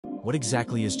what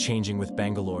exactly is changing with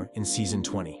Bangalore in Season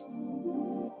 20?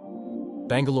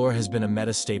 Bangalore has been a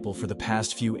meta staple for the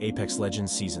past few Apex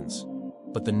Legends seasons,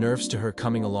 but the nerfs to her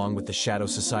coming along with the Shadow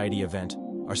Society event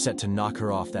are set to knock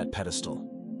her off that pedestal.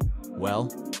 Well,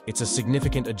 it's a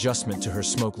significant adjustment to her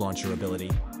smoke launcher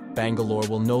ability. Bangalore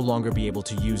will no longer be able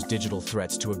to use digital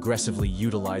threats to aggressively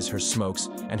utilize her smokes,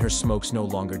 and her smokes no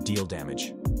longer deal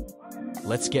damage.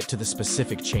 Let's get to the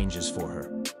specific changes for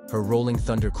her. Her Rolling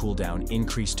Thunder cooldown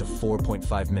increased to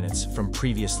 4.5 minutes from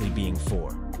previously being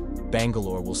 4.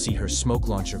 Bangalore will see her smoke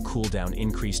launcher cooldown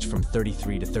increased from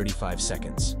 33 to 35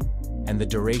 seconds, and the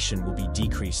duration will be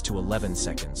decreased to 11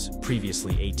 seconds,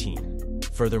 previously 18.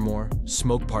 Furthermore,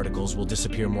 smoke particles will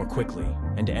disappear more quickly,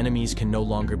 and enemies can no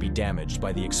longer be damaged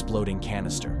by the exploding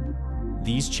canister.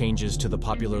 These changes to the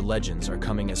popular legends are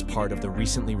coming as part of the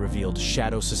recently revealed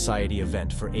Shadow Society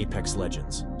event for Apex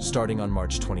Legends, starting on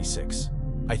March 26.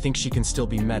 I think she can still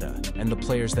be meta, and the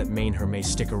players that main her may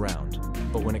stick around,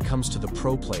 but when it comes to the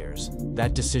pro players,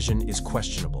 that decision is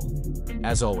questionable.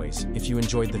 As always, if you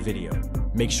enjoyed the video,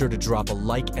 make sure to drop a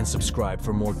like and subscribe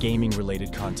for more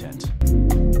gaming-related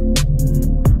content.